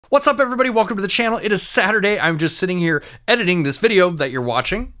What's up everybody, welcome to the channel. It is Saturday, I'm just sitting here editing this video that you're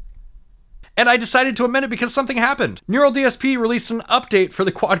watching. And I decided to amend it because something happened. Neural DSP released an update for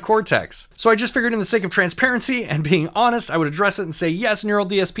the Quad Cortex. So I just figured in the sake of transparency and being honest, I would address it and say, yes, Neural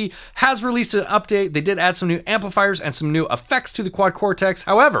DSP has released an update. They did add some new amplifiers and some new effects to the Quad Cortex.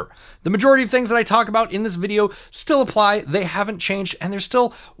 However, the majority of things that I talk about in this video still apply. They haven't changed, and there's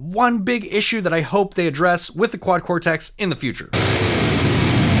still one big issue that I hope they address with the Quad Cortex in the future.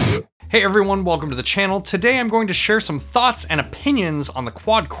 Hey everyone, welcome to the channel. Today I'm going to share some thoughts and opinions on the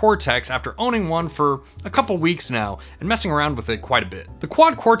Quad Cortex after owning one for a couple weeks now and messing around with it quite a bit. The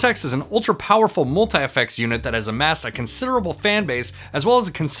Quad Cortex is an ultra powerful multi-effects unit that has amassed a considerable fan base as well as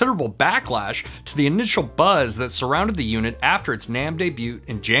a considerable backlash to the initial buzz that surrounded the unit after its NAMM debut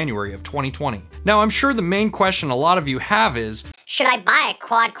in January of 2020. Now I'm sure the main question a lot of you have is, should I buy a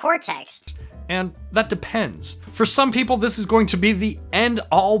Quad Cortex? And that depends. For some people, this is going to be the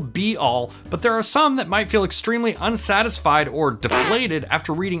end-all be-all, but there are some that might feel extremely unsatisfied or deflated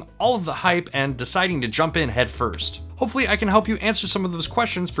after reading all of the hype and deciding to jump in head first. Hopefully I can help you answer some of those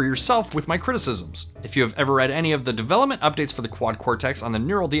questions for yourself with my criticisms. If you have ever read any of the development updates for the Quad Cortex on the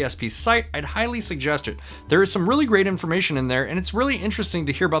Neural DSP site, I'd highly suggest it. There is some really great information in there, and it's really interesting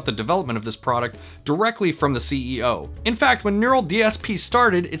to hear about the development of this product directly from the CEO. In fact, when Neural DSP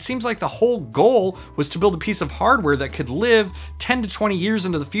started, it seems like the whole goal was to build a piece of hardware that could live 10 to 20 years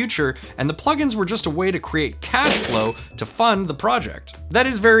into the future, and the plugins were just a way to create cash flow to fund the project. That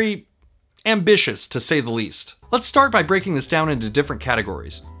is very ambitious, to say the least. Let's start by breaking this down into different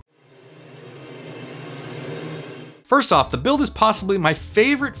categories. First off, the build is possibly my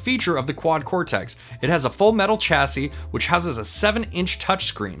favorite feature of the Quad Cortex. It has a full metal chassis, which houses a 7-inch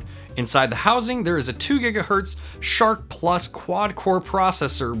touchscreen. Inside the housing, there is a 2 GHz Shark Plus quad-core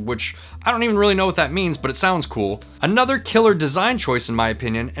processor, which I don't even really know what that means, but it sounds cool. Another killer design choice in my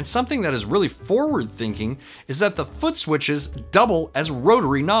opinion, and something that is really forward-thinking, is that the foot switches double as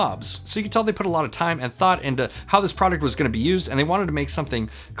rotary knobs. So you can tell they put a lot of time and thought into how this product was going to be used, and they wanted to make something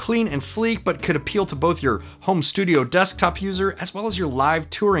clean and sleek, but could appeal to both your home studio desktop user, as well as your live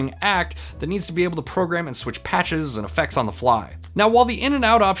touring act that needs to be able to program and switch patches and effects on the fly. Now, while the in and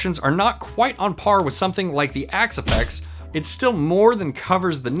out options are not quite on par with something like the Axe effects, it still more than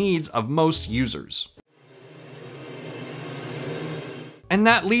covers the needs of most users. And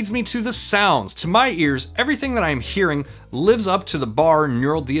that leads me to the sounds. To my ears, everything that I am hearing lives up to the bar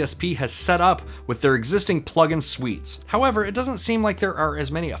Neural DSP has set up with their existing plugin suites. However, it doesn't seem like there are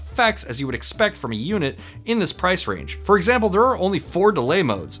as many effects as you would expect from a unit in this price range. For example, there are only 4 delay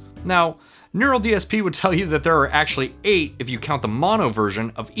modes. Now, Neural DSP would tell you that there are actually 8 if you count the mono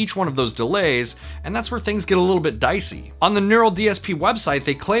version of each one of those delays, and that's where things get a little bit dicey. On the Neural DSP website,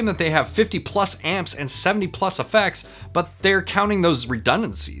 they claim that they have 50 plus amps and 70 plus effects, but they're counting those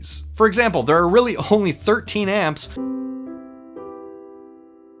redundancies. For example, there are really only 13 amps,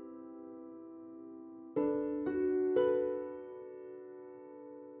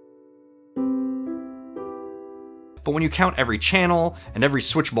 but when you count every channel and every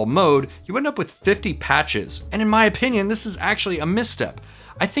switchable mode, you end up with 50 patches. And in my opinion, this is actually a misstep.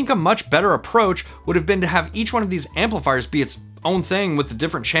 I think a much better approach would have been to have each one of these amplifiers be its own thing with the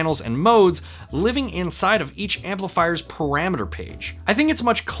different channels and modes living inside of each amplifier's parameter page. I think it's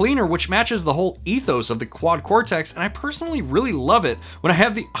much cleaner, which matches the whole ethos of the Quad Cortex, and I personally really love it when I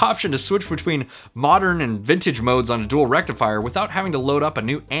have the option to switch between modern and vintage modes on a dual rectifier without having to load up a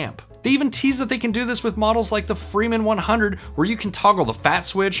new amp. They even tease that they can do this with models like the Freeman 100, where you can toggle the fat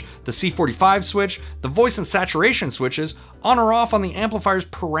switch, the C45 switch, the voice and saturation switches on or off on the amplifier's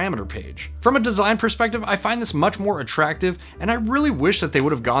parameter page. From a design perspective, I find this much more attractive, and I really wish that they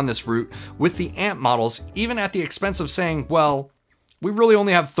would have gone this route with the amp models, even at the expense of saying, well, we really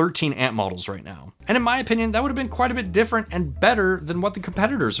only have 13 amp models right now. And in my opinion, that would have been quite a bit different and better than what the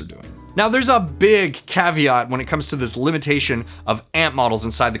competitors are doing. Now, there's a big caveat when it comes to this limitation of amp models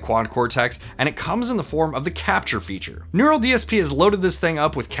inside the Quad Cortex, and it comes in the form of the capture feature. Neural DSP has loaded this thing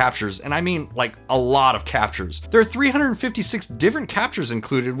up with captures, and I mean like a lot of captures. There are 356 different captures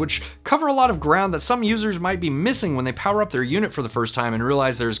included, which cover a lot of ground that some users might be missing when they power up their unit for the first time and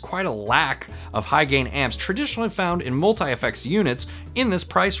realize there's quite a lack of high gain amps traditionally found in multi-effects units in this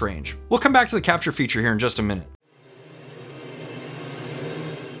price range. We'll come back to the capture feature here in just a minute.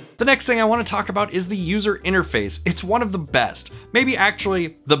 The next thing I want to talk about is the user interface. It's one of the best, maybe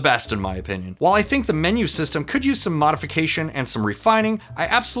actually the best in my opinion. While I think the menu system could use some modification and some refining, I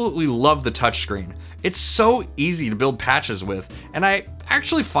absolutely love the touchscreen. It's so easy to build patches with, and I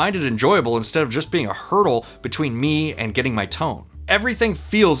actually find it enjoyable instead of just being a hurdle between me and getting my tone. everything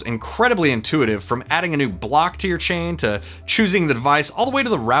feels incredibly intuitive, from adding a new block to your chain to choosing the device all the way to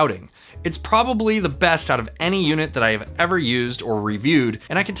the routing. It's probably the best out of any unit that I have ever used or reviewed,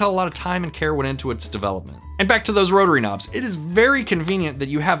 and I can tell a lot of time and care went into its development. And back to those rotary knobs, it is very convenient that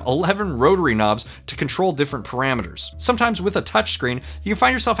you have 11 rotary knobs to control different parameters. Sometimes with a touchscreen, you can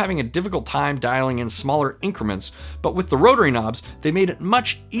find yourself having a difficult time dialing in smaller increments, but with the rotary knobs, they made it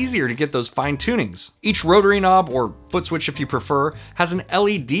much easier to get those fine tunings. Each rotary knob, or foot switch if you prefer, has an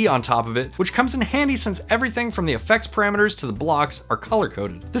LED on top of it, which comes in handy since everything from the effects parameters to the blocks are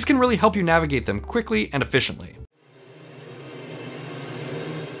color-coded. This can really help you navigate them quickly and efficiently.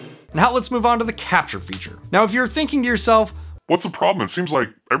 Now let's move on to the capture feature. Now if you're thinking to yourself, what's the problem? It seems like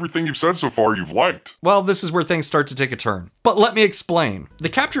everything you've said so far you've liked. Well, this is where things start to take a turn. But let me explain. The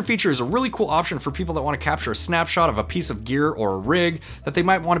capture feature is a really cool option for people that want to capture a snapshot of a piece of gear or a rig that they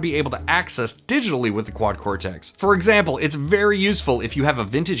might want to be able to access digitally with the Quad Cortex. For example, it's very useful if you have a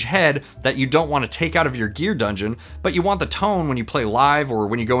vintage head that you don't want to take out of your gear dungeon, but you want the tone when you play live or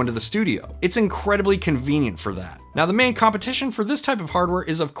when you go into the studio. It's incredibly convenient for that. Now the main competition for this type of hardware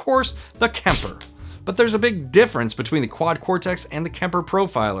is of course the Kemper. But there's a big difference between the Quad Cortex and the Kemper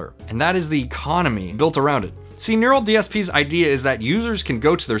Profiler, and that is the economy built around it. See, Neural DSP's idea is that users can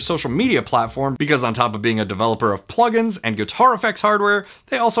go to their social media platform because on top of being a developer of plugins and guitar effects hardware,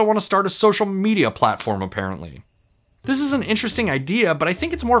 they also want to start a social media platform apparently. This is an interesting idea, but I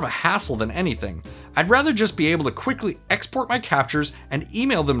think it's more of a hassle than anything. I'd rather just be able to quickly export my captures and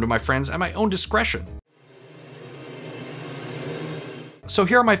email them to my friends at my own discretion. So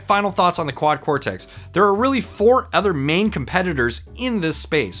here are my final thoughts on the Quad Cortex. There are really 4 other main competitors in this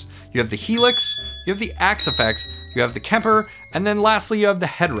space. You have the Helix, you have the Axe-Fx, you have the Kemper, and then lastly you have the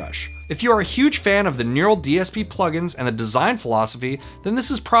Headrush. If you are a huge fan of the Neural DSP plugins and the design philosophy, then this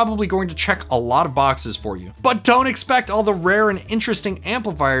is probably going to check a lot of boxes for you. But don't expect all the rare and interesting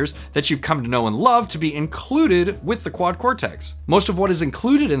amplifiers that you've come to know and love to be included with the Quad Cortex. Most of what is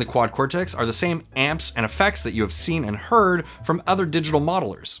included in the Quad Cortex are the same amps and effects that you have seen and heard from other digital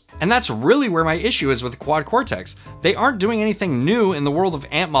modelers. And that's really where my issue is with the Quad Cortex. They aren't doing anything new in the world of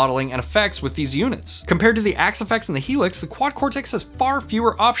amp modeling and effects with these units. Compared to the Axe-Fx and the Helix, the Quad Cortex has far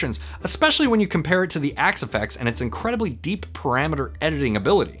fewer options, especially when you compare it to the Axe-Fx and its incredibly deep parameter editing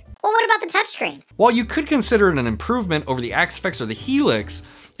ability. Well, what about the touchscreen? While you could consider it an improvement over the Axe-Fx or the Helix,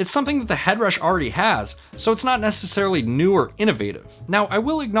 it's something that the Headrush already has, so it's not necessarily new or innovative. Now, I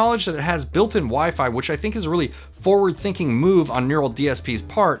will acknowledge that it has built-in Wi-Fi, which I think is a really forward-thinking move on Neural DSP's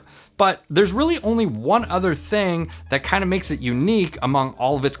part, but there's really only one other thing that kind of makes it unique among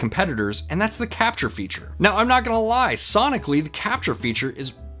all of its competitors, and that's the capture feature. Now, I'm not gonna lie, sonically, the capture feature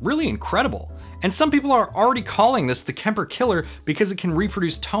is really incredible. And some people are already calling this the Kemper killer because it can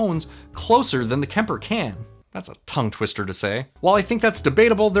reproduce tones closer than the Kemper can. That's a tongue twister to say. While I think that's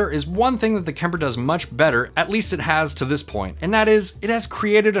debatable, there is one thing that the Kemper does much better, at least it has to this point, and that is, it has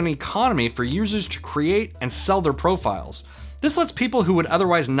created an economy for users to create and sell their profiles. This lets people who would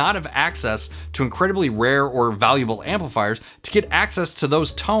otherwise not have access to incredibly rare or valuable amplifiers to get access to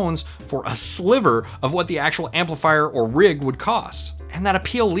those tones for a sliver of what the actual amplifier or rig would cost. And that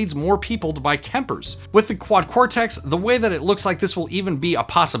appeal leads more people to buy Kempers. With the Quad Cortex, the way that it looks like this will even be a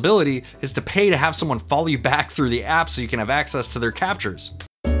possibility is to pay to have someone follow you back through the app so you can have access to their captures.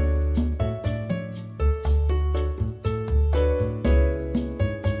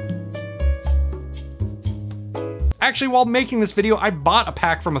 Actually, while making this video, I bought a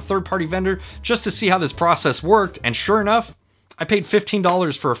pack from a third-party vendor just to see how this process worked, and sure enough, I paid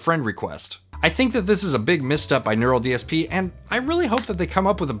 $15 for a friend request. I think that this is a big misstep by Neural DSP, and I really hope that they come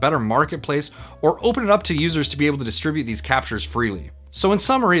up with a better marketplace or open it up to users to be able to distribute these captures freely. So in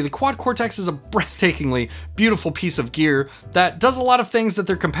summary, the Quad Cortex is a breathtakingly beautiful piece of gear that does a lot of things that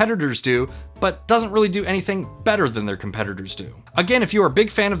their competitors do, but doesn't really do anything better than their competitors do. Again, if you are a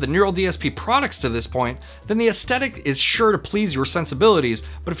big fan of the Neural DSP products to this point, then the aesthetic is sure to please your sensibilities,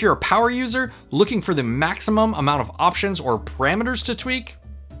 but if you're a power user looking for the maximum amount of options or parameters to tweak,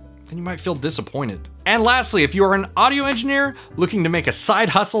 then you might feel disappointed. And lastly, if you are an audio engineer looking to make a side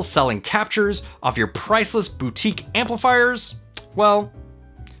hustle selling captures off your priceless boutique amplifiers, well,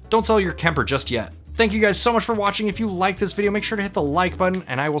 don't sell your Kemper just yet. Thank you guys so much for watching. If you like this video, make sure to hit the like button,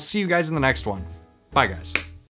 and I will see you guys in the next one. Bye guys.